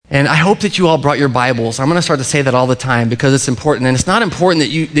And I hope that you all brought your Bibles. I'm going to start to say that all the time because it's important. And it's not important that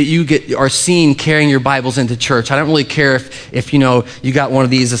you are seen carrying your Bibles into church. I don't really care if you got one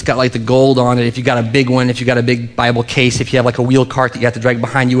of these that's got like the gold on it, if you got a big one, if you got a big Bible case, if you have like a wheel cart that you have to drag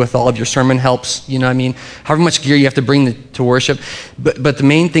behind you with all of your sermon helps, you know what I mean? However much gear you have to bring to worship. But the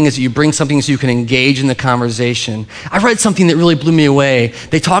main thing is that you bring something so you can engage in the conversation. I read something that really blew me away.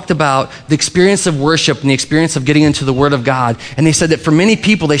 They talked about the experience of worship and the experience of getting into the Word of God. And they said that for many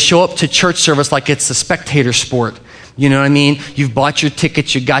people, they show up to church service like it's a spectator sport. You know what I mean? You've bought your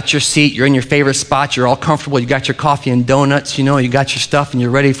tickets, you got your seat, you're in your favorite spot, you're all comfortable, you got your coffee and donuts, you got your stuff and you're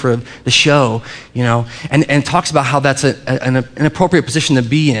ready for the show, and talks about how that's an appropriate position to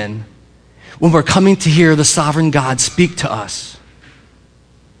be in when we're coming to hear the sovereign God speak to us.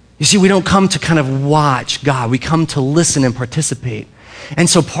 You see, we don't come to kind of watch God, we come to listen and participate. And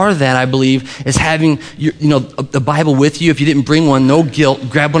so part of that, I believe, is having the Bible with you. If you didn't bring one, no guilt,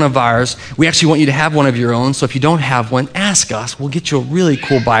 grab one of ours. We actually want you to have one of your own. So if you don't have one, ask us. We'll get you a really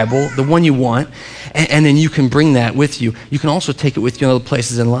cool Bible, the one you want, and then you can bring that with you. You can also take it with you in other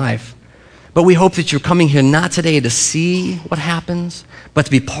places in life. But we hope that you're coming here not today to see what happens, but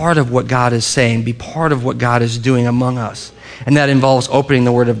to be part of what God is saying, be part of what God is doing among us. And that involves opening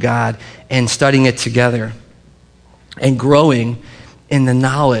the Word of God and studying it together and growing in the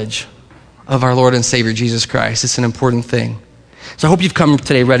knowledge of our Lord and Savior, Jesus Christ. It's an important thing. So I hope you've come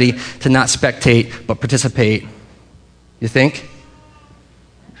today ready to not spectate, but participate. You think?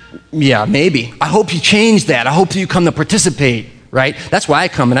 Yeah, maybe. I hope you change that. I hope that you come to participate, right? That's why I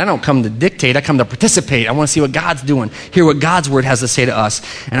come, and I don't come to dictate. I come to participate. I want to see what God's doing, hear what God's Word has to say to us.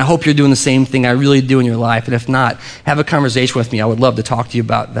 And I hope you're doing the same thing I really do in your life. And if not, have a conversation with me. I would love to talk to you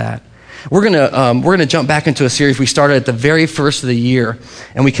about that. We're gonna jump back into a series we started at the very first of the year,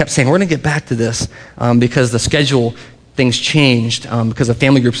 and we kept saying we're gonna get back to this because the schedule things changed because of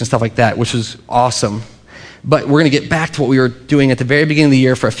family groups and stuff like that, which was awesome. But we're gonna get back to what we were doing at the very beginning of the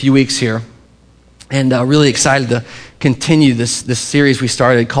year for a few weeks here, and really excited to continue this series we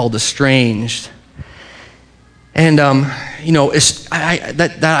started called Estranged. And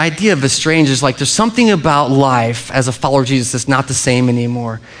that idea of estranged is like there's something about life as a follower of Jesus that's not the same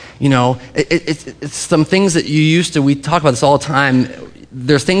anymore. It's some things that we talk about this all the time.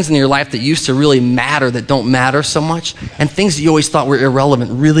 There's things in your life that used to really matter that don't matter so much, and things that you always thought were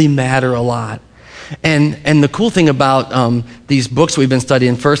irrelevant really matter a lot. And the cool thing about these books we've been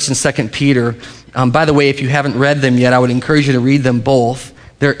studying, 1st and 2nd Peter, by the way, if you haven't read them yet, I would encourage you to read them both.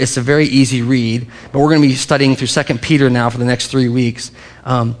 It's a very easy read, but we're going to be studying through 2 Peter now for the next 3 weeks.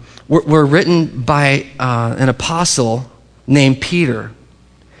 We're written by an apostle named Peter.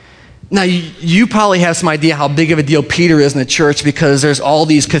 Now, you probably have some idea how big of a deal Peter is in the church because there's all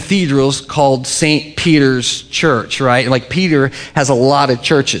these cathedrals called St. Peter's Church, right? Like Peter has a lot of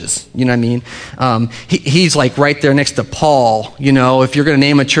churches, you know what I mean? He's like right there next to Paul, if you're going to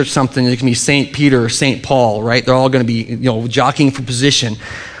name a church something, it can be St. Peter or St. Paul, right? They're all going to be, jockeying for position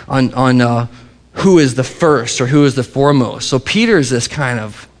on who is the first or who is the foremost. So Peter is this kind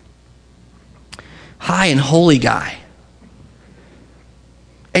of high and holy guy.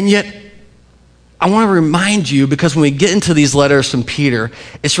 And yet, I want to remind you, because when we get into these letters from Peter,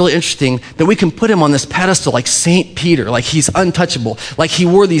 it's really interesting that we can put him on this pedestal like St. Peter, like he's untouchable, like he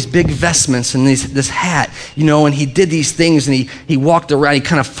wore these big vestments and this hat, and he did these things and he walked around, he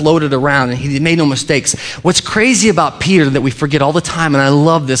kind of floated around and he made no mistakes. What's crazy about Peter that we forget all the time, and I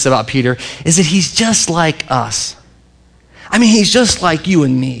love this about Peter, is that he's just like us. I mean, he's just like you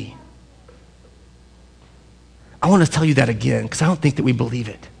and me. I want to tell you that again because I don't think that we believe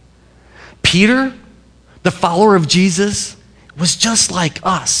it. Peter, the follower of Jesus, was just like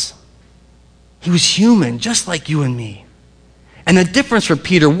us. He was human, just like you and me. And the difference for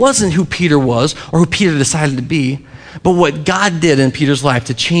Peter wasn't who Peter was or who Peter decided to be, but what God did in Peter's life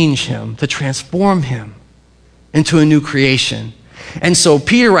to change him, to transform him into a new creation. And so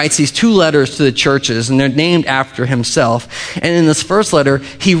Peter writes these 2 letters to the churches, and they're named after himself. And in this first letter,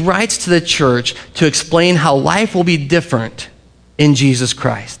 he writes to the church to explain how life will be different in Jesus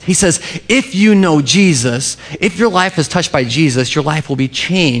Christ. He says, if you know Jesus, if your life is touched by Jesus, your life will be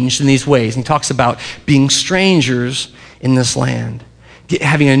changed in these ways. And he talks about being strangers in this land,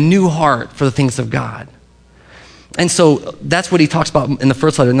 having a new heart for the things of God. And so that's what he talks about in the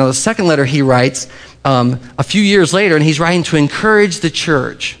first letter. Now, the second letter he writes a few years later, and he's writing to encourage the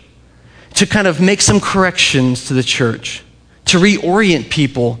church, to kind of make some corrections to the church, to reorient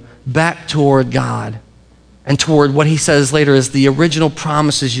people back toward God and toward what he says later is the original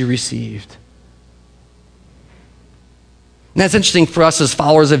promises you received. And that's interesting for us as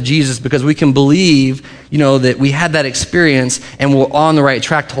followers of Jesus because we can believe, that we had that experience and we're on the right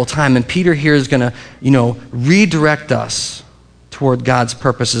track the whole time. And Peter here is going to, redirect us toward God's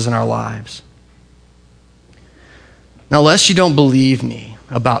purposes in our lives. Now, lest you don't believe me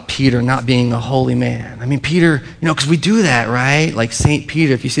about Peter not being a holy man. I mean, Peter, because we do that, right? Like St.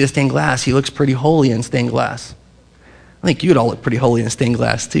 Peter, if you see the stained glass, he looks pretty holy in stained glass. I think you'd all look pretty holy in stained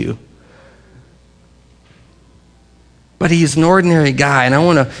glass too. But he's an ordinary guy, and I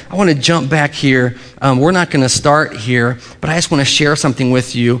want to jump back here. We're not going to start here, but I just want to share something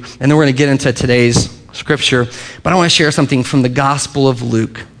with you, and then we're going to get into today's scripture. But I want to share something from the Gospel of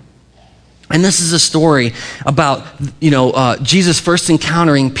Luke. And this is a story about, Jesus first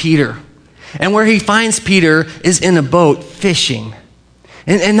encountering Peter. And where he finds Peter is in a boat fishing.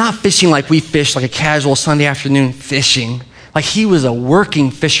 And not fishing like we fish, like a casual Sunday afternoon fishing. Like he was a working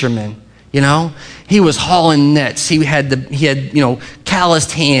fisherman, He was hauling nets. He had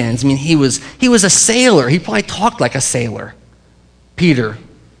calloused hands. I mean, he was a sailor. He probably talked like a sailor. Peter,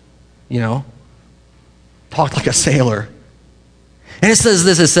 talked like a sailor. And it says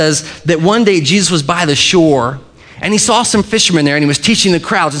this, it says that one day Jesus was by the shore and he saw some fishermen there and he was teaching the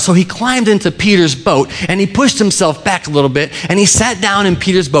crowds. And so he climbed into Peter's boat and he pushed himself back a little bit and he sat down in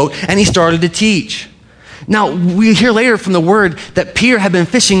Peter's boat and he started to teach. Now, we hear later from the word that Peter had been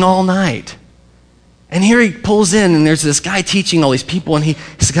fishing all night. And here he pulls in and there's this guy teaching all these people and he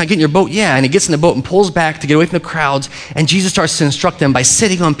says, "Can I get in your boat?" Yeah, and he gets in the boat and pulls back to get away from the crowds and Jesus starts to instruct them by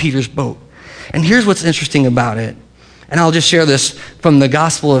sitting on Peter's boat. And here's what's interesting about it. And I'll just share this from the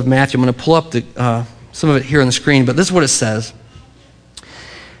Gospel of Matthew. I'm going to pull up some of it here on the screen, but this is what it says.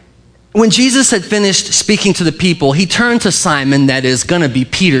 When Jesus had finished speaking to the people, he turned to Simon, that is going to be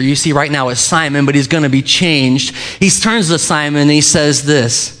Peter. You see right now it's Simon, but he's going to be changed. He turns to Simon and he says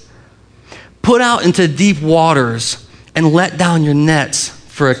this, "Put out into deep waters and let down your nets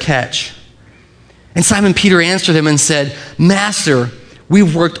for a catch." And Simon Peter answered him and said, "Master,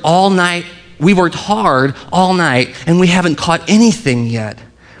 we've worked hard all night and we haven't caught anything yet.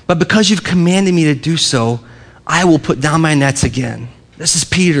 But because you've commanded me to do so, I will put down my nets again." This is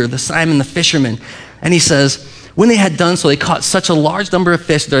Peter, the Simon the fisherman. And he says, when they had done so, they caught such a large number of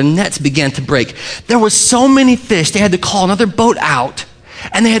fish, their nets began to break. There were so many fish, they had to call another boat out,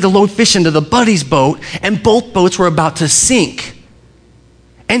 and they had to load fish into the buddy's boat, and both boats were about to sink.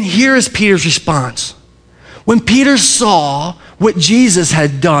 And here is Peter's response. When Peter saw what Jesus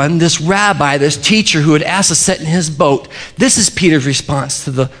had done, this rabbi, this teacher who had asked to sit in his boat, this is Peter's response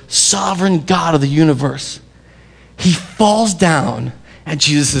to the sovereign God of the universe. He falls down at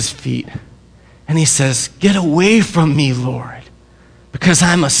Jesus' feet and he says, "Get away from me, Lord, because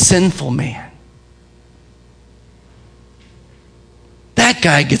I'm a sinful man." That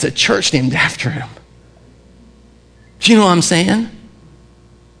guy gets a church named after him. Do you know what I'm saying?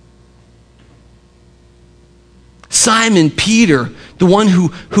 Simon Peter, the one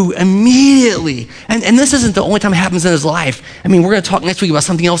who immediately, and this isn't the only time it happens in his life. I mean, we're going to talk next week about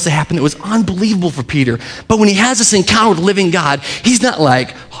something else that happened that was unbelievable for Peter. But when he has this encounter with the living God, he's not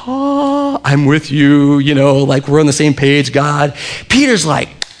like, "Oh, I'm with you, like we're on the same page, God." Peter's like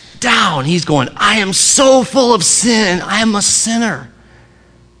down. He's going, "I am so full of sin. I am a sinner."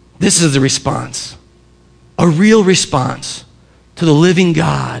 This is the response, a real response to the living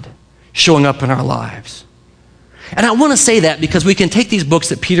God showing up in our lives. And I want to say that because we can take these books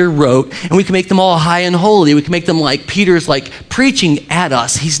that Peter wrote and we can make them all high and holy. We can make them like Peter's like preaching at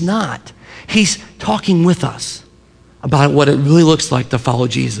us. He's not. He's talking with us about what it really looks like to follow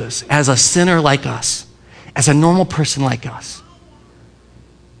Jesus as a sinner like us, as a normal person like us.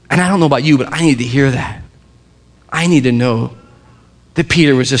 And I don't know about you, but I need to hear that. I need to know that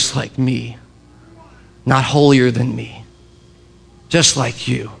Peter was just like me, not holier than me, just like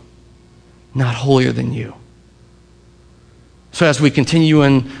you, not holier than you. So as we continue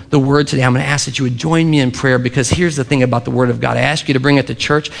in the Word today, I'm going to ask that you would join me in prayer, because here's the thing about the Word of God. I ask you to bring it to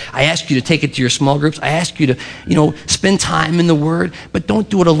church. I ask you to take it to your small groups. I ask you to, spend time in the Word, but don't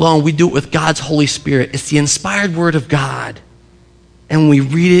do it alone. We do it with God's Holy Spirit. It's the inspired Word of God. And when we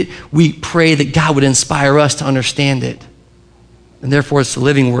read it, we pray that God would inspire us to understand it. And therefore, it's the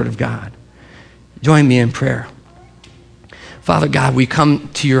living Word of God. Join me in prayer. Father God, we come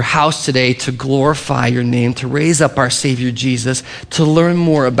to your house today to glorify your name, to raise up our Savior Jesus, to learn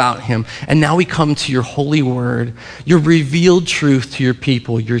more about him. And now we come to your holy word, your revealed truth to your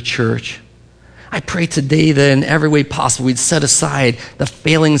people, your church. I pray today that in every way possible, we'd set aside the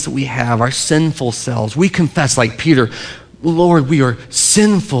failings that we have, our sinful selves. We confess like Peter, Lord, we are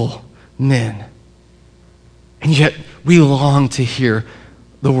sinful men. And yet we long to hear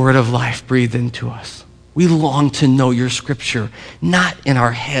the word of life breathed into us. We long to know your scripture, not in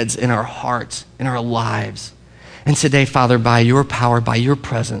our heads, in our hearts, in our lives. And today, Father, by your power, by your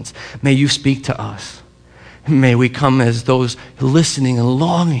presence, may you speak to us. May we come as those listening and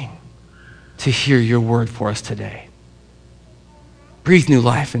longing to hear your word for us today. Breathe new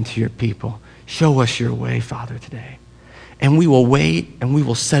life into your people. Show us your way, Father, today. And we will wait and we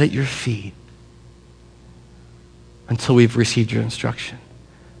will sit at your feet until we've received your instruction.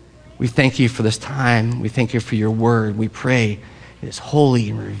 We thank you for this time. We thank you for your word. We pray it is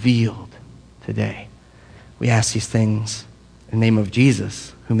holy and revealed today. We ask these things in the name of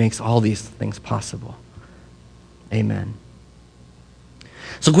Jesus, who makes all these things possible. Amen.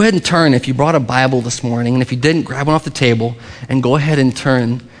 So go ahead and turn, if you brought a Bible this morning, and if you didn't, grab one off the table and go ahead and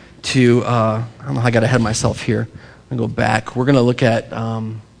turn to, I don't know how I got ahead of myself here. I'm going to go back. We're going to look at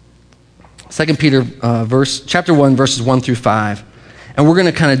 2 Peter chapter 1, verses 1 through 5. And we're going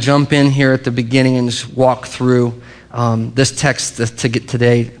to kind of jump in here at the beginning and just walk through this text to get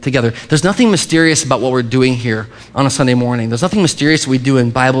today together. There's nothing mysterious about what we're doing here on a Sunday morning. There's nothing mysterious we do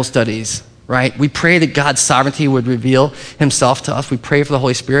in Bible studies, right? We pray that God's sovereignty would reveal himself to us. We pray for the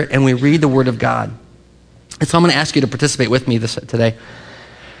Holy Spirit, and we read the Word of God. And so I'm going to ask you to participate with me today.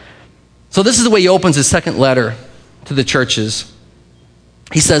 So this is the way he opens his second letter to the churches.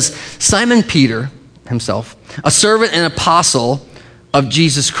 He says, Simon Peter himself, a servant and apostle of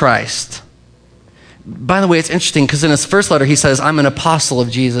Jesus Christ. By the way, it's interesting because in his first letter, he says, I'm an apostle of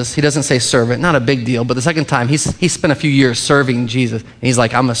Jesus. He doesn't say servant, not a big deal. But the second time, he spent a few years serving Jesus. And he's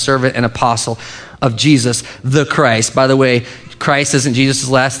like, I'm a servant and apostle of Jesus, the Christ. By the way, Christ isn't Jesus'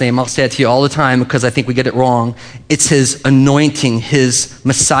 last name. I'll say it to you all the time because I think we get it wrong. It's his anointing, his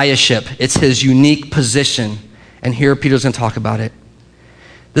messiahship. It's his unique position. And here Peter's going to talk about it.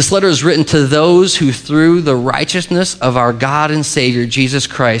 This letter is written to those who, through the righteousness of our God and Savior, Jesus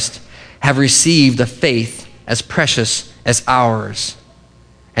Christ, have received a faith as precious as ours.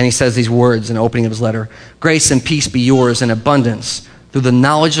 And he says these words in the opening of his letter. Grace and peace be yours in abundance through the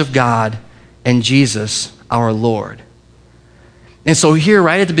knowledge of God and Jesus our Lord. And so here,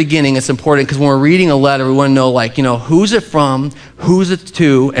 right at the beginning, it's important because when we're reading a letter, we want to know, who's it from, who's it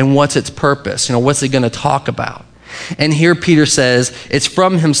to, and what's its purpose? What's it going to talk about? And here Peter says it's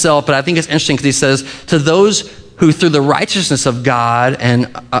from himself, but I think it's interesting because he says, to those who through the righteousness of God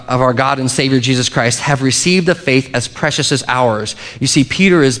and of our God and Savior Jesus Christ have received a faith as precious as ours. You see,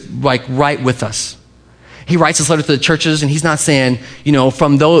 Peter is right with us. He writes this letter to the churches, and he's not saying,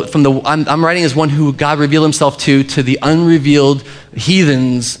 I'm writing as one who God revealed himself to the unrevealed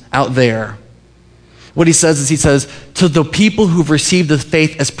heathens out there. What he says is, to the people who've received the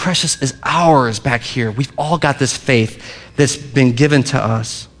faith as precious as ours back here. We've all got this faith that's been given to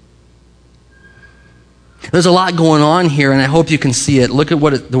us. There's a lot going on here, and I hope you can see it. Look at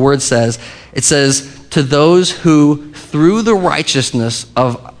what the word says. It says, to those who, through the righteousness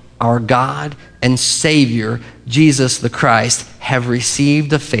of our God and Savior, Jesus the Christ, have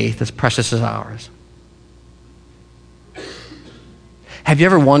received a faith as precious as ours. Have you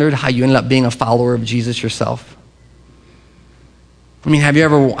ever wondered how you ended up being a follower of Jesus yourself? Have you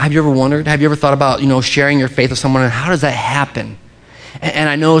ever wondered? Have you ever thought about, sharing your faith with someone, and how does that happen? And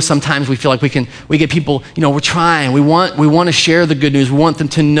I know sometimes we feel like we get people, we're trying, we want to share the good news, we want them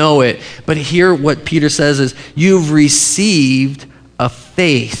to know it. But here what Peter says is, you've received a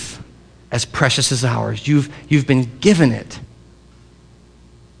faith as precious as ours. You've been given it.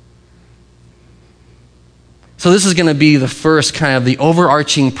 So this is going to be the first kind of the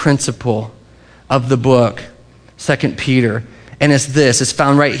overarching principle of the book, 2 Peter. And it's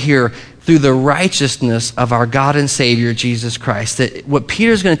found right here, through the righteousness of our God and Savior, Jesus Christ. What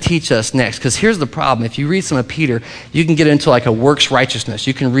Peter's going to teach us next, because here's the problem. If you read some of Peter, you can get into like a works righteousness.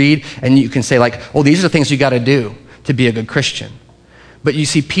 You can read and you can say these are the things you got to do to be a good Christian. But you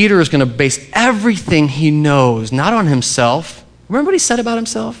see, Peter is going to base everything he knows, not on himself. Remember what he said about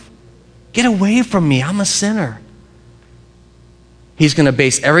himself? Get away from me, I'm a sinner. He's going to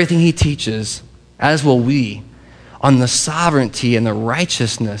base everything he teaches, as will we, on the sovereignty and the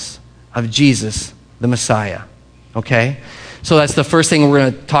righteousness of Jesus, the Messiah. Okay? So that's the first thing we're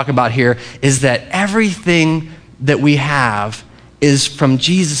going to talk about here, is that everything that we have is from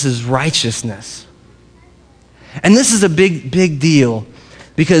Jesus' righteousness. And this is a big, big deal,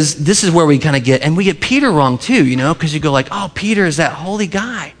 because this is where we kind of get Peter wrong too, because you go Peter is that holy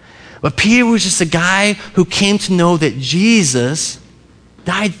guy. But Peter was just a guy who came to know that Jesus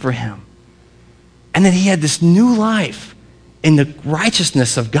died for him. And that he had this new life in the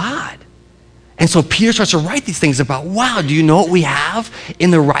righteousness of God. And so Peter starts to write these things about, wow, do you know what we have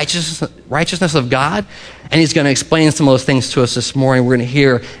in the righteousness of God? And he's going to explain some of those things to us this morning. We're going to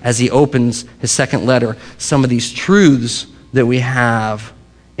hear, as he opens his second letter, some of these truths that we have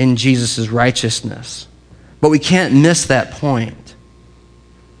in Jesus' righteousness. But we can't miss that point.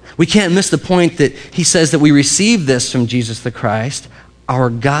 We can't miss the point that he says that we receive this from Jesus the Christ,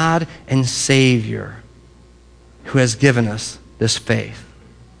 our God and Savior, who has given us this faith.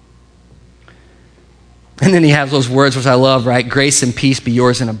 And then he has those words which I love, right? Grace and peace be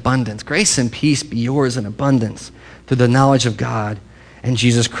yours in abundance. Grace and peace be yours in abundance through the knowledge of God and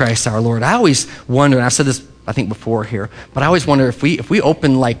Jesus Christ our Lord. I always wonder, and I've said this I think before here, but I always wonder if we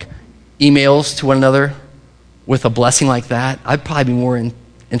open like emails to one another with a blessing like that, I'd probably be more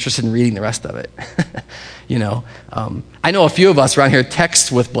interested in reading the rest of it. I know a few of us around here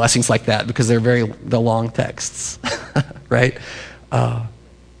text with blessings like that because they're the long texts, right?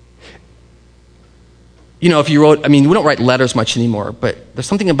 If you wrote, we don't write letters much anymore, but there's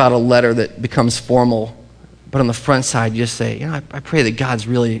something about a letter that becomes formal, but on the front side, you just say, I pray that God's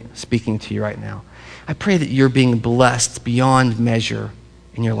really speaking to you right now. I pray that you're being blessed beyond measure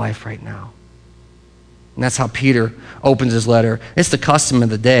in your life right now. And that's how Peter opens his letter. It's the custom of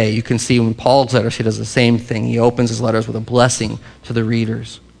the day. You can see in Paul's letters, he does the same thing. He opens his letters with a blessing to the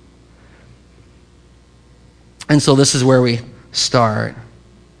readers. And so this is where we start,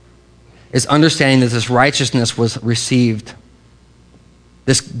 is understanding that this righteousness was received.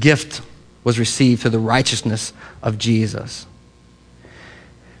 This gift was received through the righteousness of Jesus.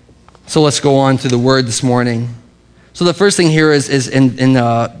 So let's go on to the word this morning. So the first thing here is in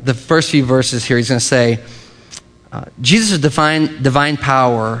the first few verses here, he's going to say, Jesus' divine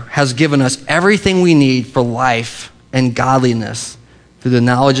power has given us everything we need for life and godliness through the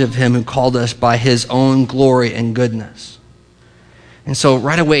knowledge of him who called us by his own glory and goodness. And so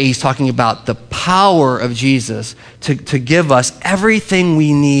right away, he's talking about the power of Jesus to give us everything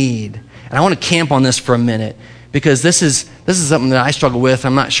we need. And I want to camp on this for a minute because this is something that I struggle with.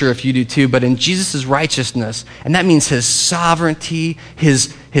 I'm not sure if you do too, but in Jesus' righteousness, and that means his sovereignty,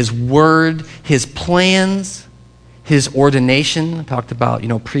 his word, his plans, his ordination. I talked about,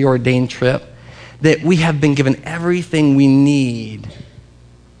 preordained trip, that we have been given everything we need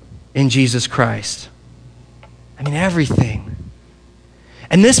in Jesus Christ. Everything.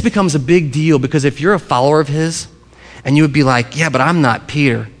 And this becomes a big deal because if you're a follower of his and you would be like, yeah, but I'm not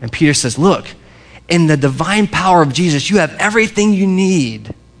Peter. And Peter says, look, in the divine power of Jesus, you have everything you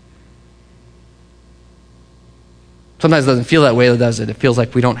need. Sometimes it doesn't feel that way, though, does it? It feels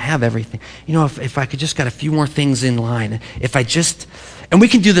like we don't have everything. If I could just get a few more things in line, and we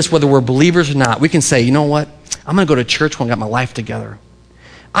can do this whether we're believers or not. We can say, you know what? I'm going to go to church when I got my life together.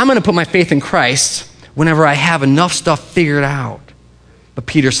 I'm going to put my faith in Christ whenever I have enough stuff figured out. But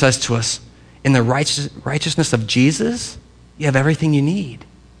Peter says to us, in the righteousness of Jesus, you have everything you need.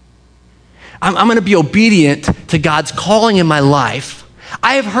 I'm going to be obedient to God's calling in my life.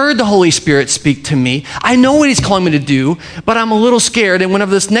 I have heard the Holy Spirit speak to me. I know what he's calling me to do, but I'm a little scared. And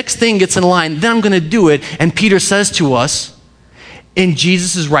whenever this next thing gets in line, then I'm going to do it. And Peter says to us, in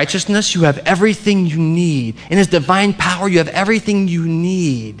Jesus' righteousness, you have everything you need. In his divine power, you have everything you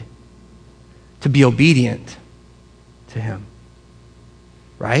need to be obedient to him.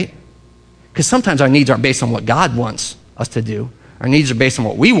 Right? Because sometimes our needs aren't based on what God wants us to do. Our needs are based on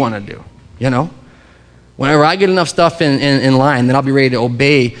what we want to do. Whenever I get enough stuff in line, then I'll be ready to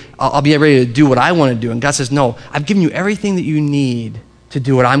obey. I'll be ready to do what I want to do. And God says, no, I've given you everything that you need to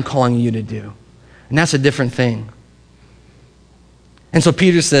do what I'm calling you to do. And that's a different thing. And so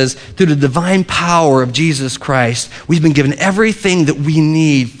Peter says, through the divine power of Jesus Christ, we've been given everything that we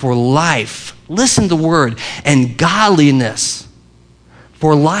need for life. Listen to the word, and godliness.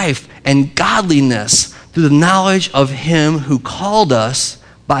 For life and godliness through the knowledge of him who called us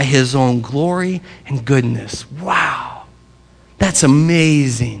by his own glory and goodness. Wow. That's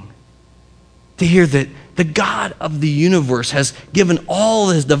amazing to hear that the God of the universe has given all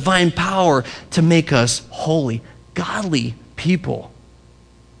his divine power to make us holy, godly people.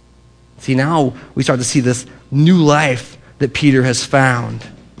 See, now we start to see this new life that Peter has found.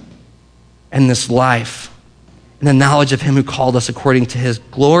 And this life and the knowledge of him who called us according to his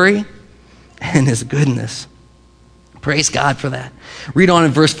glory and his goodness. Praise God for that. Read on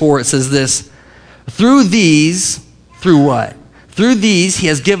in verse 4. It says this, through what? Through these, he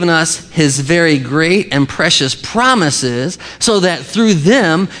has given us his very great and precious promises, so that through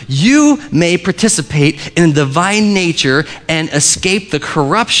them you may participate in the divine nature and escape the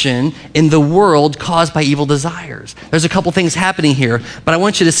corruption in the world caused by evil desires. There's a couple things happening here, but I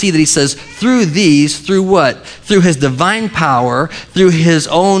want you to see that he says, through these, through what? Through his divine power, through his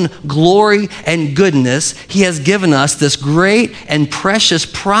own glory and goodness, he has given us this great and precious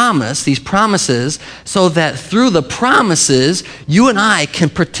promise, these promises, so that through the promises, you and I can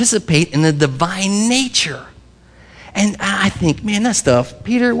participate in the divine nature. And I think, man, that stuff,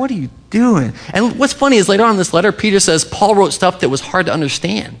 Peter, what are you doing? And what's funny is later on in this letter, Peter says Paul wrote stuff that was hard to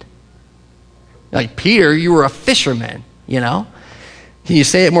understand. Like, Peter, you were a fisherman, you know? Can you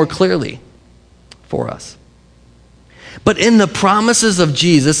say it more clearly for us? But in the promises of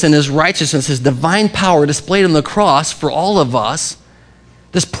Jesus and his righteousness, his divine power displayed on the cross for all of us,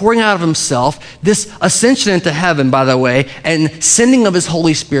 this pouring out of himself, this ascension into heaven, by the way, and sending of his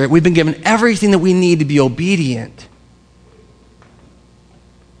Holy Spirit, we've been given everything that we need to be obedient.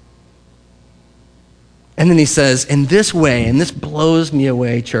 And then he says, in this way, and this blows me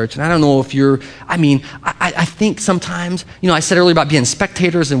away, church, and I don't know if I think sometimes, I said earlier about being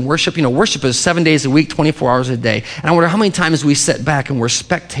spectators in worship. Worship is 7 days a week, 24 hours a day. And I wonder how many times we sit back and we're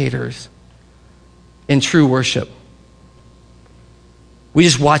spectators in true worship. We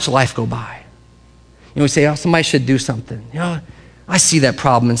just watch life go by. We say, oh, somebody should do something. I see that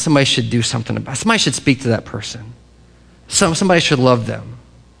problem and somebody should do something about it. Somebody should speak to that person. Somebody should love them.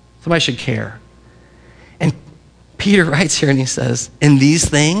 Somebody should care. And Peter writes here and he says, in these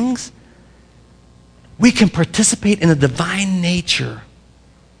things, we can participate in the divine nature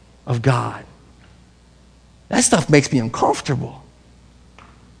of God. That stuff makes me uncomfortable.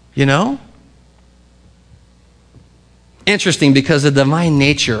 Interesting, because the divine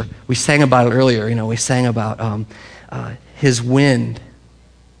nature, we sang about it earlier. We sang about his wind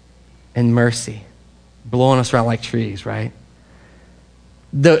and mercy blowing us around like trees, right?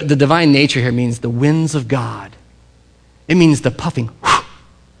 The divine nature here means the winds of God. It means the puffing.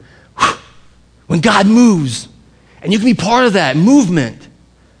 When God moves, and you can be part of that movement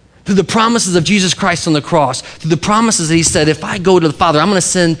through the promises of Jesus Christ on the cross, through the promises that he said, if I go to the Father, I'm going to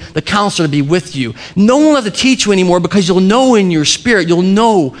send the counselor to be with you. No one will have to teach you anymore, because you'll know in your spirit,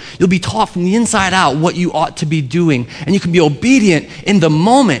 you'll be taught from the inside out what you ought to be doing. And you can be obedient in the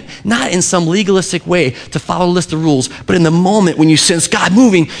moment, not in some legalistic way to follow a list of rules, but in the moment when you sense God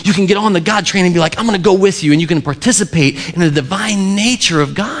moving, you can get on the God train and be like, I'm going to go with you, and you can participate in the divine nature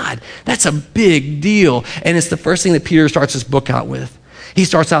of God. That's a big deal. And it's the first thing that Peter starts his book out with. He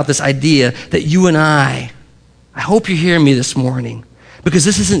starts out this idea that you and I hope you're hearing me this morning, because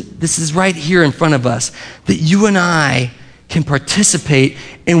this is right here in front of us, that you and I can participate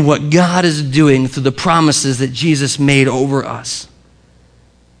in what God is doing through the promises that Jesus made over us.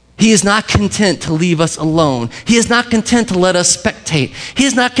 He is not content to leave us alone. He is not content to let us spectate. He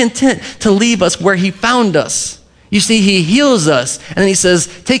is not content to leave us where he found us. You see, he heals us, and then he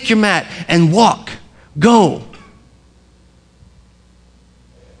says, take your mat and walk, go.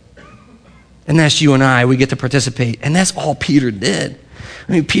 And that's you and I. We get to participate. And that's all Peter did.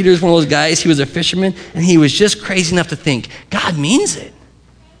 Peter's one of those guys, he was a fisherman, and he was just crazy enough to think, God means it.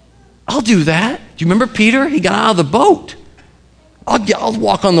 I'll do that. Do you remember Peter? He got out of the boat. I'll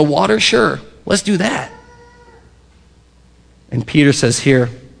walk on the water, sure. Let's do that. And Peter says here,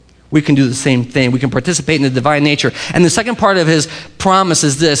 we can do the same thing. We can participate in the divine nature. And the second part of his promise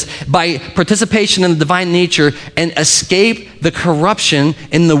is this: by participation in the divine nature and escape the corruption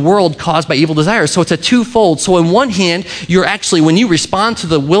in the world caused by evil desires. So it's a twofold. So on one hand, you're actually, when you respond to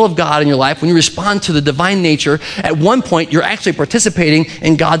the will of God in your life, when you respond to the divine nature, at one point, you're actually participating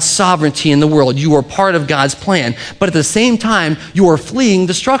in God's sovereignty in the world. You are part of God's plan. But at the same time, you are fleeing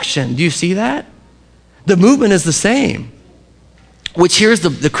destruction. Do you see that? The movement is the same. Which, here's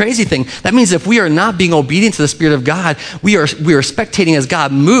the crazy thing. That means if we are not being obedient to the Spirit of God, we are spectating as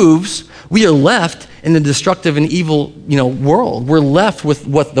God moves. We are left in the destructive and evil, world. We're left with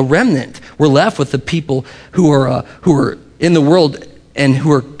what the remnant. We're left with the people who are in the world and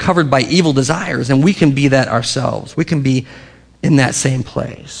who are covered by evil desires. And we can be that ourselves. We can be in that same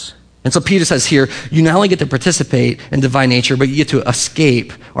place. And so Peter says here, you not only get to participate in divine nature, but you get to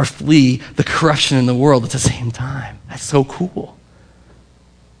escape or flee the corruption in the world at the same time. That's so cool.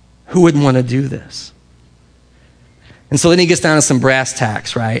 Who wouldn't want to do this? And so then he gets down to some brass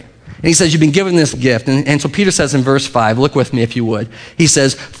tacks, right? And he says, you've been given this gift. And so Peter says in verse 5, look with me if you would. He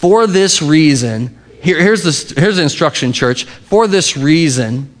says, for this reason, here's the instruction, church. For this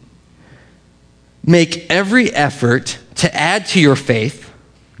reason, make every effort to add to your faith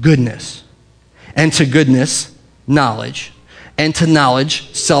goodness, and to goodness, knowledge, and to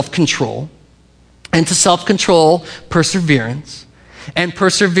knowledge, self-control, and to self-control, perseverance, and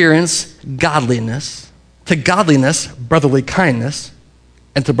perseverance, godliness, to godliness, brotherly kindness,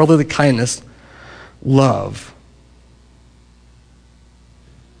 and to brotherly kindness, love.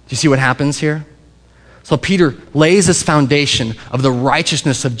 Do you see what happens here? So Peter lays this foundation of the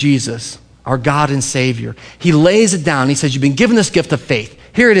righteousness of Jesus, our God and Savior. He lays it down. He says, you've been given this gift of faith.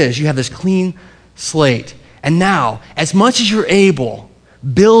 Here it is. You have this clean slate. And now, as much as you're able,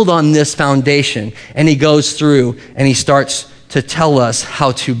 build on this foundation. And he goes through and he starts to tell us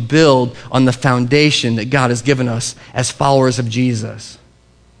how to build on the foundation that God has given us as followers of Jesus.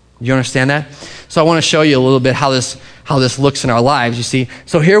 Do you understand that? So I want to show you a little bit how this looks in our lives, you see.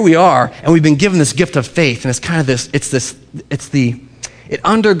 So here we are, and we've been given this gift of faith, and it's kind of it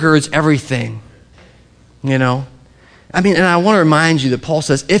undergirds everything, you know. I mean, and I want to remind you that Paul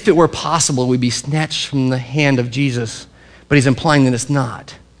says, if it were possible, we'd be snatched from the hand of Jesus, but he's implying that it's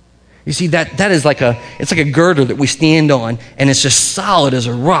not. You see, that is it's like a girder that we stand on, and it's just solid as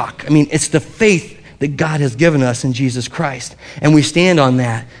a rock. I mean, it's the faith that God has given us in Jesus Christ. And we stand on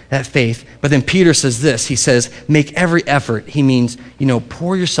that faith. But then Peter says this, he says, make every effort. He means,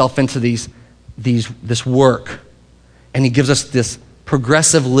 pour yourself into this work. And he gives us this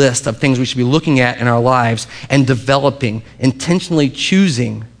progressive list of things we should be looking at in our lives and developing, intentionally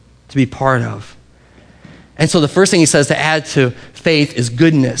choosing to be part of. And so the first thing he says to add to faith is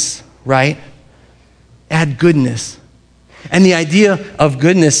goodness, right? Add goodness. And the idea of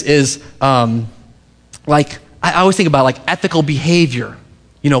goodness is, I always think about ethical behavior,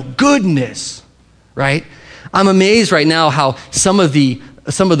 goodness, right? I'm amazed right now how some of the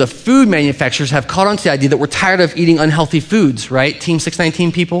food manufacturers have caught on to the idea that we're tired of eating unhealthy foods, right? Team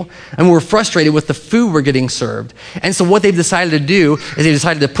 619 people. And we're frustrated with the food we're getting served. And so what they've decided to do is they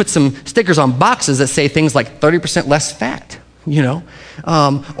decided to put some stickers on boxes that say things like 30% less fat,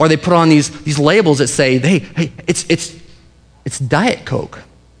 or they put on these labels that say, hey, it's Diet Coke,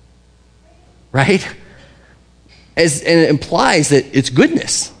 right? And it implies that it's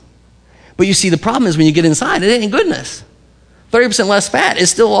goodness. But you see, the problem is when you get inside, it ain't goodness. 30% less fat is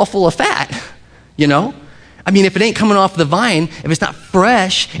still all full of fat, I mean, if it ain't coming off the vine, if it's not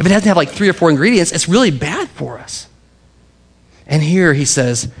fresh, if it doesn't have 3 or 4 ingredients, it's really bad for us. And here he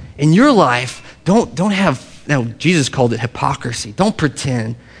says, in your life, don't have, Jesus called it hypocrisy. Don't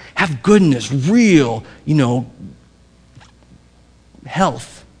pretend. Have goodness, real,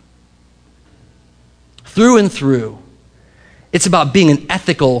 health. Through and through. It's about being an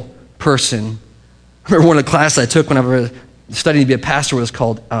ethical person. I remember one of the classes I took when I was studying to be a pastor was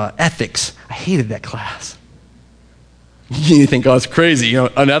called ethics. I hated that class. You think, it's crazy,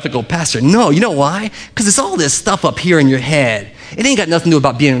 unethical pastor. No, you know why? Because it's all this stuff up here in your head. It ain't got nothing to do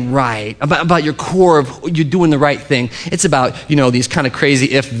about being right, about your core of you doing the right thing. It's about, these kind of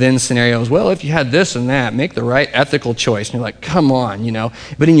crazy if-then scenarios. Well, if you had this and that, make the right ethical choice. And you're like, come on,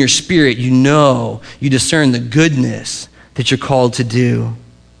 But in your spirit, you discern the goodness that you're called to do.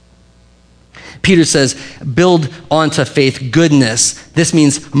 Peter says, build onto faith goodness. This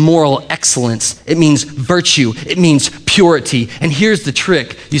means moral excellence. It means virtue. It means purity. And here's the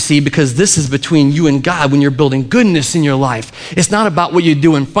trick, you see, because this is between you and God when you're building goodness in your life. It's not about what you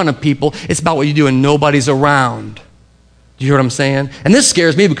do in front of people. It's about what you do when nobody's around. Do you hear what I'm saying? And this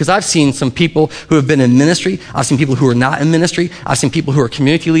scares me because I've seen some people who have been in ministry. I've seen people who are not in ministry. I've seen people who are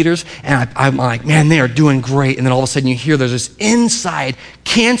community leaders. And I'm like, man, they are doing great. And then all of a sudden you hear there's this inside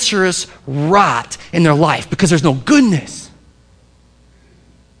cancerous rot in their life because there's no goodness.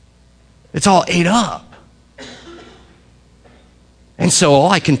 It's all ate up. And so all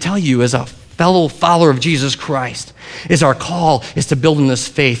I can tell you as a fellow follower of Jesus Christ is our call is to build in this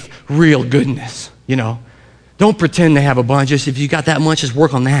faith real goodness, Don't pretend to have a bunch. Just if you got that much, just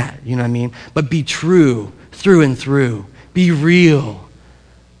work on that. You know what I mean? But be true through and through. Be real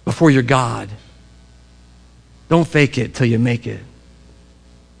before your God. Don't fake it till you make it.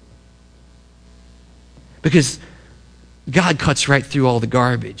 Because God cuts right through all the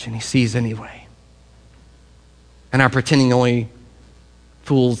garbage and he sees anyway. And our pretending only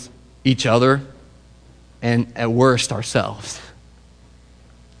fools each other and at worst ourselves.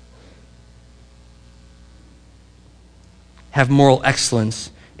 Have moral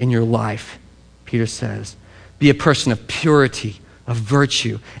excellence in your life, Peter says. Be a person of purity, of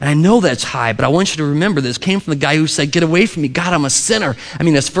virtue. And I know that's high, but I want you to remember this came from the guy who said, get away from me. God, I'm a sinner. I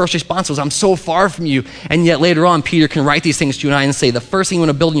mean, his first response was, I'm so far from you. And yet later on, Peter can write these things to you and I and say, the first thing you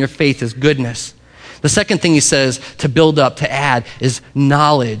want to build in your faith is goodness. The second thing he says to build up, to add, is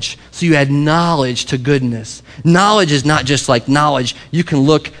knowledge. So you add knowledge to goodness. Knowledge is not just like knowledge. You can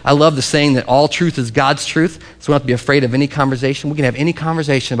look, I love the saying that all truth is God's truth, so we don't have to be afraid of any conversation. We can have any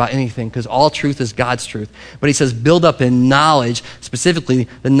conversation about anything because all truth is God's truth. But he says build up in knowledge, specifically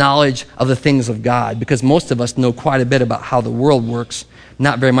the knowledge of the things of God, because most of us know quite a bit about how the world works,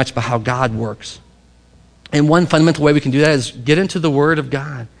 not very much about how God works. And one fundamental way we can do that is get into the Word of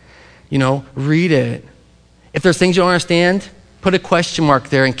God. Read it. If there's things you don't understand, put a question mark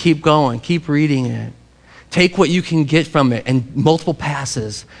there and keep going. Keep reading it. Take what you can get from it and multiple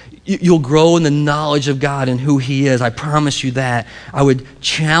passes. You'll grow in the knowledge of God and who he is. I promise you that. I would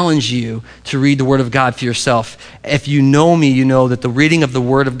challenge you to read the Word of God for yourself. If you know me, you know that the reading of the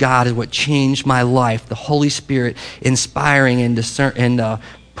Word of God is what changed my life. The Holy Spirit inspiring and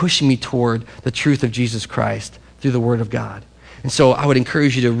pushing me toward the truth of Jesus Christ through the Word of God. And so I would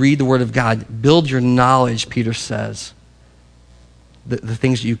encourage you to read the Word of God. Build your knowledge, Peter says. The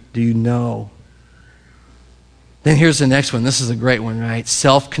things you know. Then here's the next one. This is a great one, right?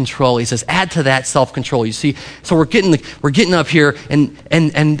 Self-control. He says, add to that self-control. You see, so we're getting up here, and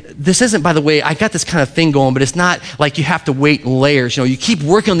this isn't, by the way, I got this kind of thing going, but it's not like you have to wait in layers. You keep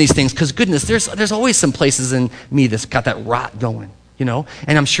working on these things, because goodness, there's always some places in me that's got that rot going, and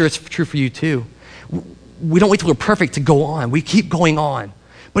I'm sure it's true for you too. We don't wait till we're perfect to go on. We keep going on.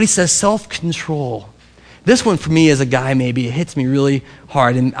 But he says self-control. This one for me as a guy, maybe, it hits me really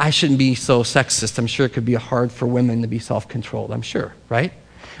hard, and I shouldn't be so sexist. I'm sure it could be hard for women to be self-controlled, I'm sure, right?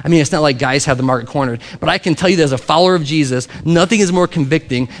 I mean, it's not like guys have the market cornered, but I can tell you that as a follower of Jesus, nothing is more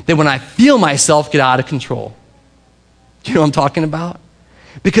convicting than when I feel myself get out of control. Do you know what I'm talking about?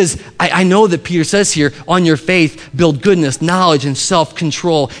 Because I know that Peter says here, on your faith, build goodness, knowledge, and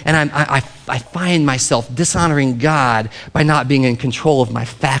self-control. And I find myself dishonoring God by not being in control of my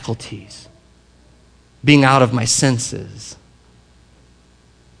faculties, being out of my senses.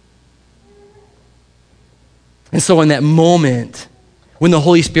 And so in that moment, when the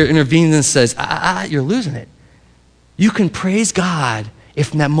Holy Spirit intervenes and says, you're losing it, you can praise God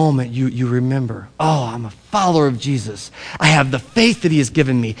if in that moment you remember, I'm a follower of Jesus. I have the faith that he has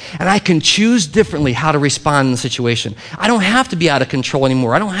given me, and I can choose differently how to respond in the situation. I don't have to be out of control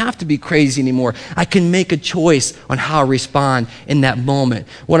anymore. I don't have to be crazy anymore. I can make a choice on how to respond in that moment.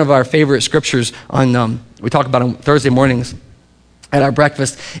 One of our favorite scriptures we talk about on Thursday mornings at our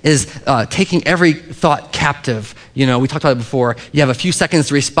breakfast is taking every thought captive. We talked about it before. You have a few seconds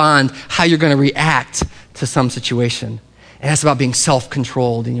to respond how you're going to react to some situation. And it's about being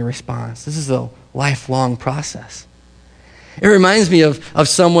self-controlled in your response. This is a lifelong process. It reminds me of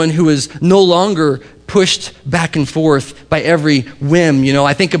someone who is no longer pushed back and forth by every whim.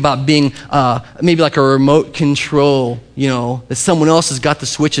 I think about being maybe like a remote control, that someone else has got the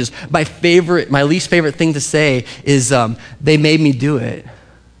switches. My least favorite thing to say is they made me do it.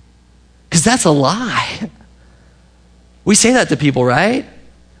 Because that's a lie. We say that to people, right?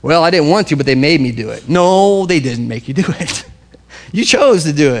 Well, I didn't want to, but they made me do it. No, they didn't make you do it. You chose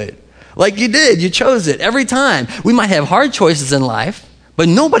to do it. Like you did. You chose it every time. We might have hard choices in life, but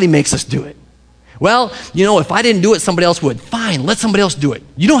nobody makes us do it. Well, if I didn't do it, somebody else would. Fine, let somebody else do it.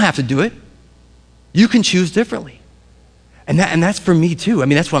 You don't have to do it. You can choose differently. And that's for me too. I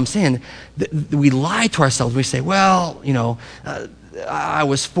mean, that's what I'm saying. We lie to ourselves. We say, well, I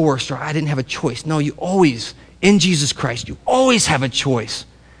was forced, or I didn't have a choice. No, you always, in Jesus Christ, you always have a choice.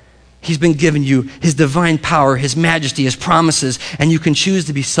 He's been given you his divine power, his majesty, his promises, and you can choose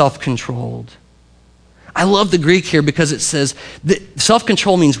to be self-controlled. I love the Greek here because it says that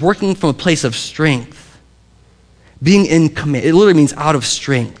self-control means working from a place of strength. Being in command. It literally means out of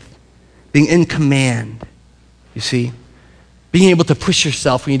strength. Being in command, you see. Being able to push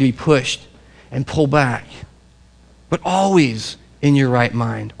yourself when you need to be pushed and pull back. But always in your right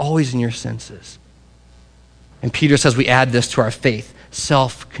mind, always in your senses. And Peter says we add this to our faith.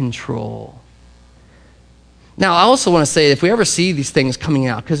 Self-control. Now, I also want to say, if we ever see these things coming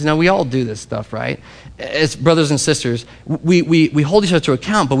out, because we all do this stuff, right? As brothers and sisters, we hold each other to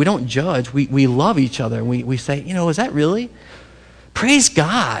account, but we don't judge. We love each other. We say, is that really? Praise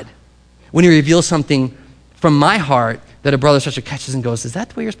God when he reveals something from my heart that a brother or sister catches and goes, is that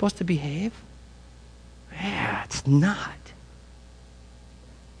the way you're supposed to behave? Yeah, it's not.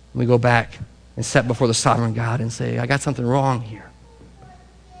 We go back and set before the sovereign God and say, I got something wrong here.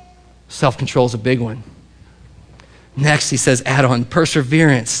 Self-control is a big one. Next, he says, add on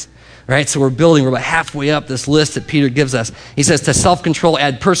perseverance. Right? So we're about halfway up this list that Peter gives us. He says to self-control,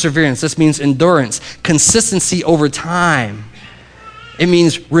 add perseverance. This means endurance, consistency over time. It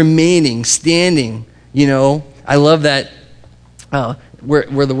means remaining, standing. I love that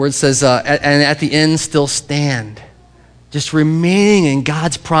where the word says, and at the end still stand. Just remaining in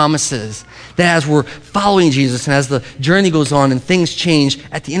God's promises. That as we're following Jesus and as the journey goes on and things change,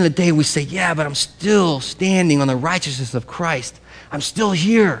 at the end of the day we say, yeah, but I'm still standing on the righteousness of Christ. I'm still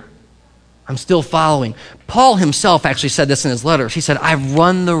here. I'm still following. Paul himself actually said this in his letters. He said, I've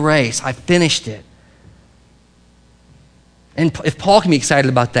run the race. I've finished it. And if Paul can be excited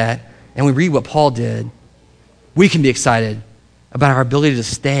about that, and we read what Paul did, we can be excited about our ability to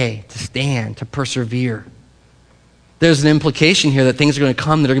stay, to stand, to persevere. There's an implication here that things are going to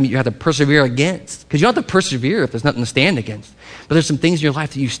come that you have to persevere against. Because you don't have to persevere if there's nothing to stand against. But there's some things in your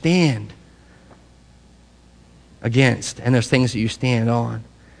life that you stand against, and there's things that you stand on.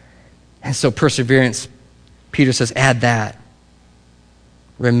 And so perseverance, Peter says, add that.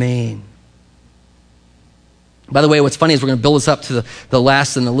 Remain. By the way, what's funny is we're going to build this up to the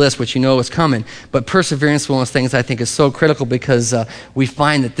last in the list, which you know is coming. But perseverance is one of those things I think is so critical because we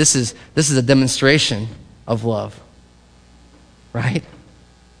find that this is a demonstration of love. Right?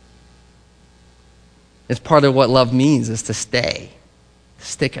 It's part of what love means is to stay, to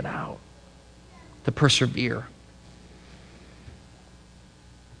stick it out, to persevere.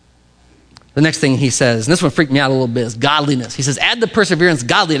 The next thing he says, and this one freaked me out a little bit, is godliness. He says, add the perseverance,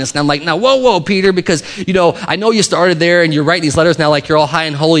 godliness. And I'm like, now, whoa, Peter, because, I know you started there and you're writing these letters now like you're all high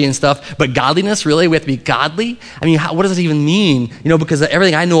and holy and stuff, but godliness, really? We have to be godly? I mean, what does it even mean? Because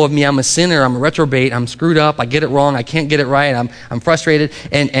everything I know of me, I'm a sinner, I'm a reprobate, I'm screwed up, I get it wrong, I can't get it right, I'm frustrated.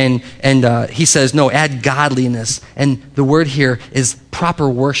 And he says, no, add godliness. And the word here is proper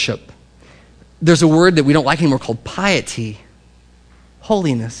worship. There's a word that we don't like anymore called piety,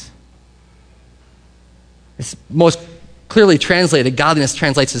 holiness. It's most clearly translated, godliness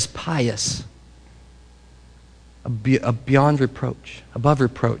translates as pious, beyond reproach, above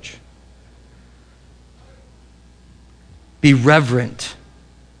reproach. Be reverent.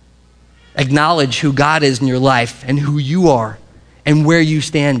 Acknowledge who God is in your life and who you are and where you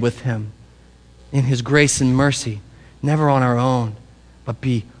stand with him in his grace and mercy, never on our own, but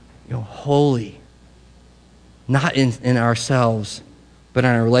be holy, not in ourselves, but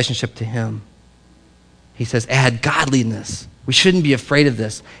in our relationship to him. He says, add godliness. We shouldn't be afraid of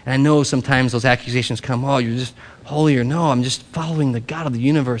this. And I know sometimes those accusations come, oh, you're just holier. No, I'm just following the God of the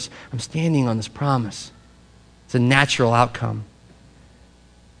universe. I'm standing on this promise. It's a natural outcome.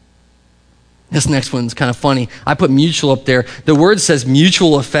 This next one's kind of funny. I put mutual up there. The word says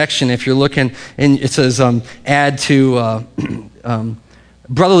mutual affection. If you're looking, and it says add to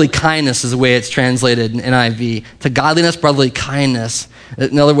brotherly kindness is the way it's translated in NIV. To godliness, brotherly kindness.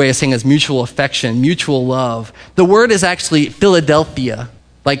 Another way of saying it is mutual affection, mutual love. The word is actually Philadelphia,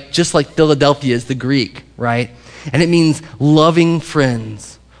 just like Philadelphia is the Greek, right? And it means loving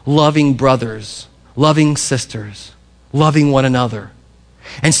friends, loving brothers, loving sisters, loving one another.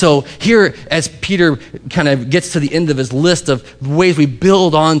 And so here, as Peter kind of gets to the end of his list of ways we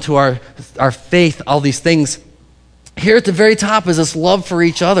build onto our faith, all these things, here at the very top is this love for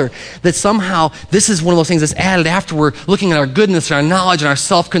each other, that somehow this is one of those things that's added after we're looking at our goodness, our knowledge, and our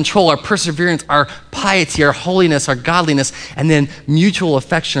self-control, our perseverance, our piety, our holiness, our godliness, and then mutual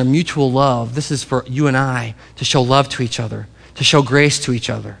affection or mutual love. This is for you and I to show love to each other, to show grace to each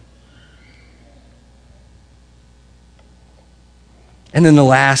other. And then the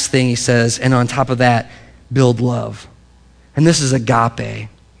last thing he says, and on top of that, build love. And this is agape.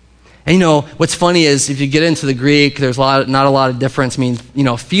 And what's funny is if you get into the Greek, there's not a lot of difference. I mean,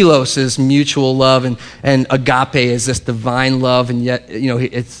 philos is mutual love and agape is this divine love, and yet,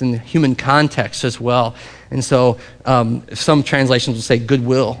 it's in the human context as well. And so some translations will say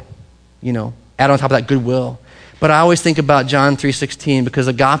goodwill, add on top of that goodwill. But I always think about John 3:16 because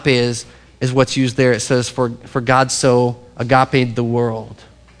agape is what's used there. It says, for God so agape the world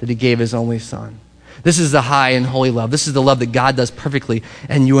that he gave his only son. This is the high and holy love. This is the love that God does perfectly,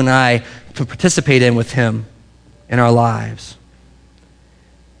 and you and I can participate in with him in our lives.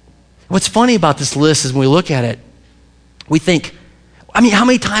 What's funny about this list is when we look at it, we think, how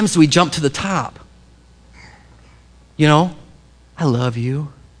many times do we jump to the top? I love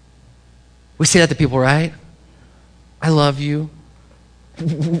you. We say that to people, right? I love you.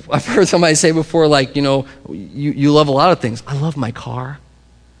 I've heard somebody say before, you love a lot of things. I love my car.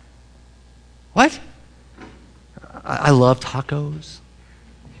 What? I love tacos.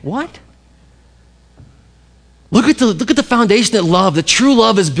 What? Look at the foundation that love, the true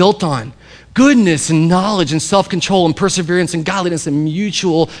love is built on. Goodness and knowledge and self-control and perseverance and godliness and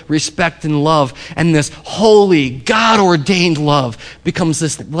mutual respect and love. And this holy, God-ordained love becomes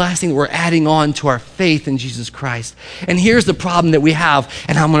this last thing that we're adding on to our faith in Jesus Christ. And here's the problem that we have,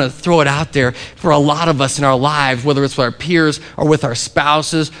 and I'm going to throw it out there for a lot of us in our lives, whether it's with our peers or with our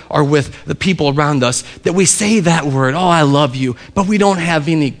spouses or with the people around us, that we say that word, oh, I love you, but we don't have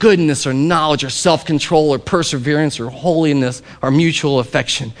any goodness or knowledge or self-control or perseverance or holiness or mutual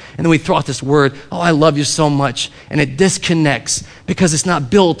affection. And then we throw out this word, oh, I love you so much, and it disconnects because it's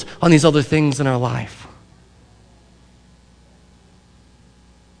not built on these other things in our life.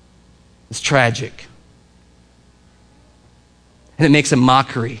 It's tragic. And it makes a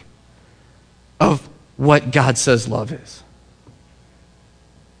mockery of what God says love is.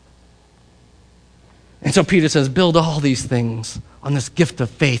 And so Peter says, build all these things on this gift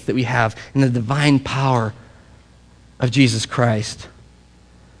of faith that we have in the divine power of Jesus Christ.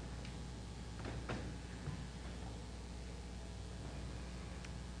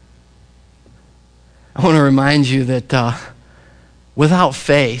 I want to remind you that without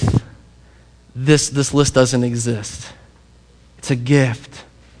faith, this list doesn't exist. It's a gift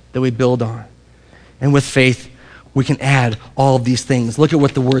that we build on. And with faith, we can add all of these things. Look at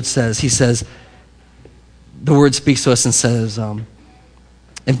what the word says. He says, the word speaks to us and says, in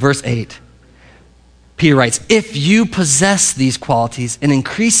verse 8, Peter writes, if you possess these qualities in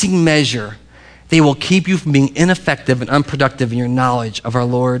increasing measure, they will keep you from being ineffective and unproductive in your knowledge of our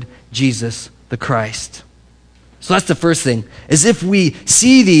Lord Jesus the Christ. So that's the first thing, is if we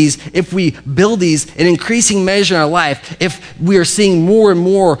see these, if we build these in increasing measure in our life, if we are seeing more and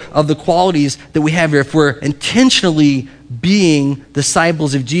more of the qualities that we have here, if we're intentionally being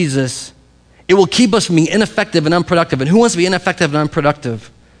disciples of Jesus, it will keep us from being ineffective and unproductive. And who wants to be ineffective and unproductive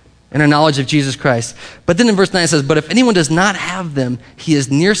in our knowledge of Jesus Christ? But then in verse 9 it says, but if anyone does not have them, he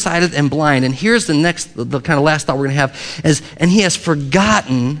is nearsighted and blind. And here's the kind of last thought we're going to have, is, and he has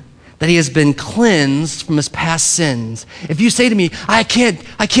forgotten that he has been cleansed from his past sins. If you say to me, I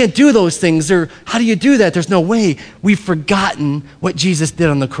can't do those things, or how do you do that? There's no way. We've forgotten what Jesus did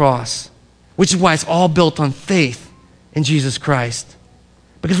on the cross, which is why it's all built on faith in Jesus Christ.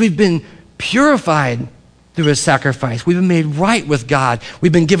 Because we've been purified through his sacrifice. We've been made right with God.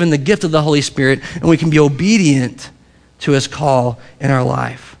 We've been given the gift of the Holy Spirit, and we can be obedient to his call in our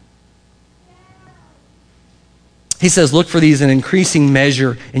life. He says, look for these in increasing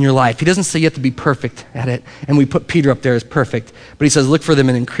measure in your life. He doesn't say you have to be perfect at it, and we put Peter up there as perfect, but he says, look for them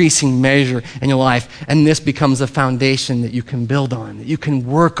in increasing measure in your life, and this becomes a foundation that you can build on, that you can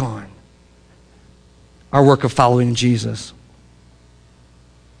work on. Our work of following Jesus.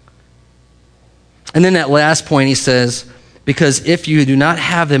 And then that last point, he says, because if you do not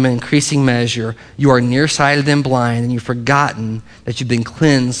have them in increasing measure, you are nearsighted and blind, and you've forgotten that you've been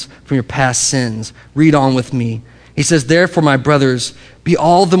cleansed from your past sins. Read on with me. He says, therefore, my brothers, be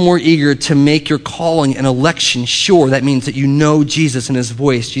all the more eager to make your calling and election sure. That means that you know Jesus and his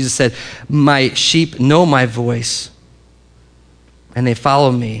voice. Jesus said, my sheep know my voice, and they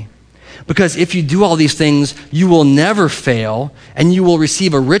follow me. Because if you do all these things, you will never fail, and you will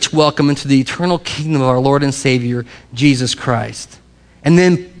receive a rich welcome into the eternal kingdom of our Lord and Savior, Jesus Christ. And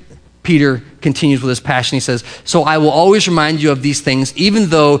then Peter continues with his passion. He says, so I will always remind you of these things, even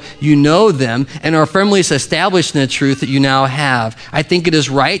though you know them and are firmly established in the truth that you now have. I think it is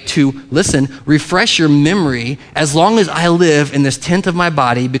right to, listen, refresh your memory as long as I live in this tent of my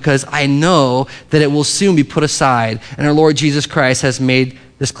body, because I know that it will soon be put aside, and our Lord Jesus Christ has made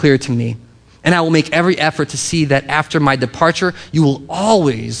this clear to me. And I will make every effort to see that after my departure, you will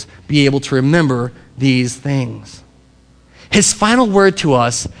always be able to remember these things. His final word to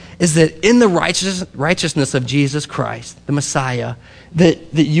us is that in the righteousness of Jesus Christ, the Messiah, that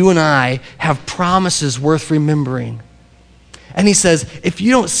you and I have promises worth remembering. And he says, if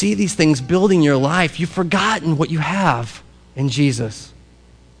you don't see these things building your life, you've forgotten what you have in Jesus.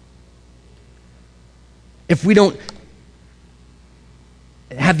 If we don't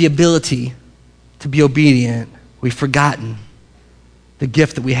have the ability to be obedient, we've forgotten the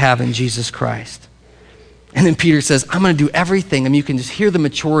gift that we have in Jesus Christ. And then Peter says, I'm going to do everything. I mean, you can just hear the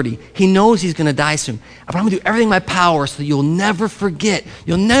maturity. He knows he's going to die soon. But I'm going to do everything in my power so that you'll never forget.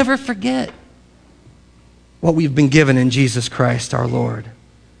 You'll never forget what we've been given in Jesus Christ our Lord.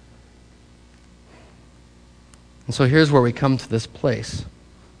 And so here's where we come to this place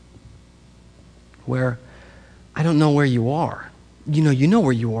where I don't know where you are. You know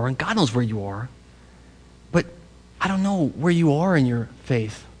where you are, and God knows where you are. But I don't know where you are in your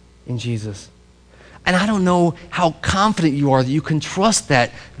faith in Jesus. And I don't know how confident you are that you can trust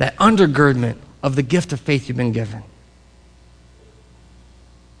that undergirdment of the gift of faith you've been given.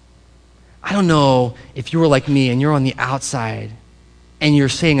 I don't know if you were like me and you're on the outside and you're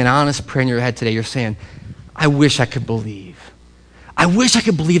saying an honest prayer in your head today. You're saying, I wish I could believe. I wish I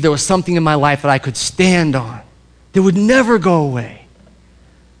could believe there was something in my life that I could stand on that would never go away.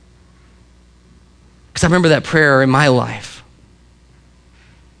 Because I remember that prayer in my life.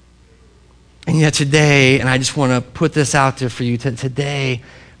 And yet today, and I just want to put this out there for you, today,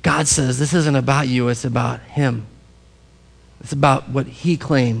 God says this isn't about you, it's about him. It's about what he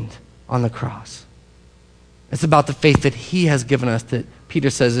claimed on the cross. It's about the faith that he has given us that Peter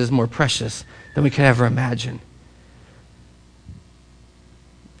says is more precious than we could ever imagine.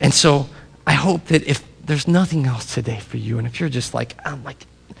 And so I hope that if there's nothing else today for you, and if you're just like,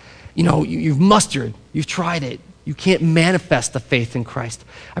 you've mustered, you've tried it, you can't manifest the faith in Christ,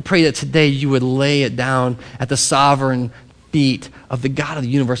 I pray that today you would lay it down at the sovereign feet of the God of the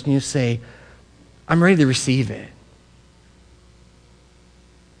universe and you say, I'm ready to receive it.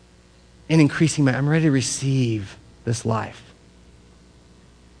 In increasing I'm ready to receive this life.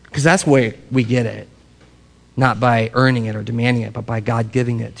 Because that's where we get it. Not by earning it or demanding it, but by God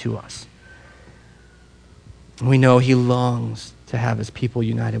giving it to us. And we know he longs to have his people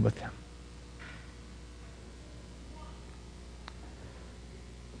united with him.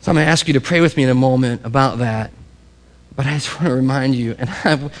 So I'm going to ask you to pray with me in a moment about that. But I just want to remind you, and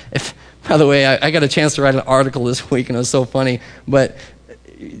by the way, I got a chance to write an article this week, and it was so funny, but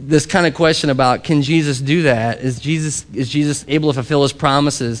this kind of question about, can Jesus do that? Is Jesus able to fulfill his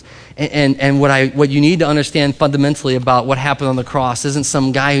promises? And what you need to understand fundamentally about what happened on the cross isn't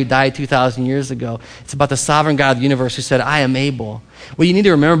some guy who died 2,000 years ago. It's about the sovereign God of the universe who said, I am able. What you need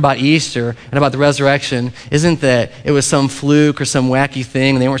to remember about Easter and about the resurrection isn't that it was some fluke or some wacky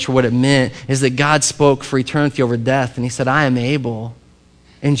thing and they weren't sure what it meant. Is that God spoke for eternity over death and he said, I am able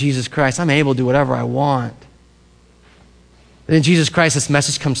in Jesus Christ. I'm able to do whatever I want. And in Jesus Christ, this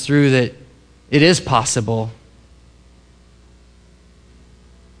message comes through that it is possible.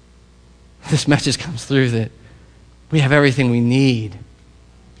 This message comes through that we have everything we need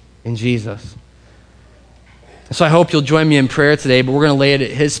in Jesus. So I hope you'll join me in prayer today, but we're going to lay it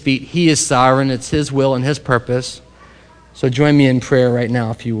at his feet. He is sovereign. It's his will and his purpose. So join me in prayer right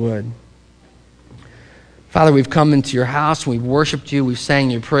now if you would. Father, we've come into your house, we've worshiped you, we've sang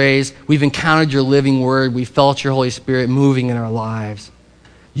your praise, we've encountered your living word, we've felt your Holy Spirit moving in our lives.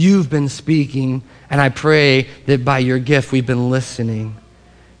 You've been speaking, and I pray that by your gift we've been listening.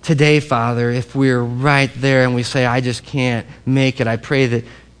 Today, Father, if we're right there and we say, I just can't make it, I pray that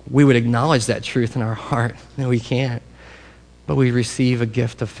we would acknowledge that truth in our heart, that we can't, but we receive a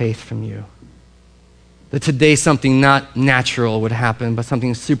gift of faith from you. That today something not natural would happen, but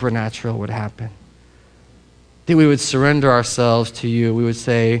something supernatural would happen. That we would surrender ourselves to you. We would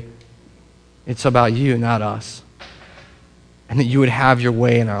say, it's about you, not us. And that you would have your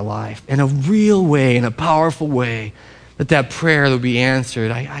way in our life, in a real way, in a powerful way, that prayer would be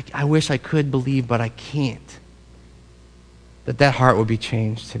answered. I wish I could believe, but I can't. That heart would be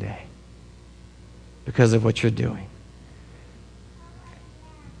changed today because of what you're doing.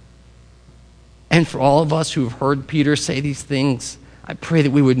 And for all of us who have heard Peter say these things, I pray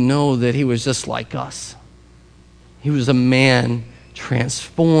that we would know that he was just like us. He was a man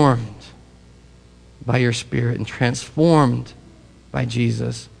transformed by your Spirit and transformed by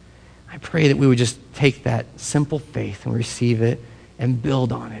Jesus. I pray that we would just take that simple faith and receive it and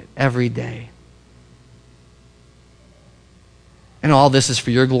build on it every day. And all this is for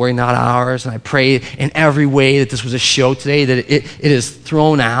your glory, not ours. And I pray in every way that this was a show today, that it is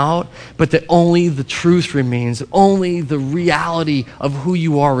thrown out, but that only the truth remains, that only the reality of who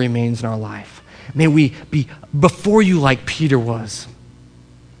you are remains in our life. May we be before you like Peter was,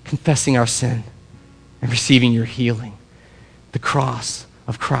 confessing our sin and receiving your healing. The cross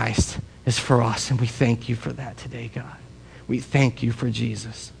of Christ is for us, and we thank you for that today, God. We thank you for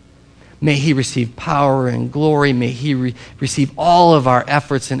Jesus. May he receive power and glory. May he receive all of our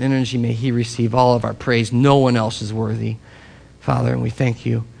efforts and energy. May he receive all of our praise. No one else is worthy, Father, and we thank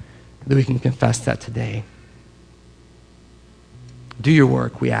you that we can confess that today. Do your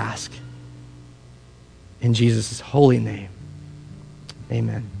work, we ask. In Jesus' holy name,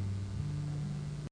 amen.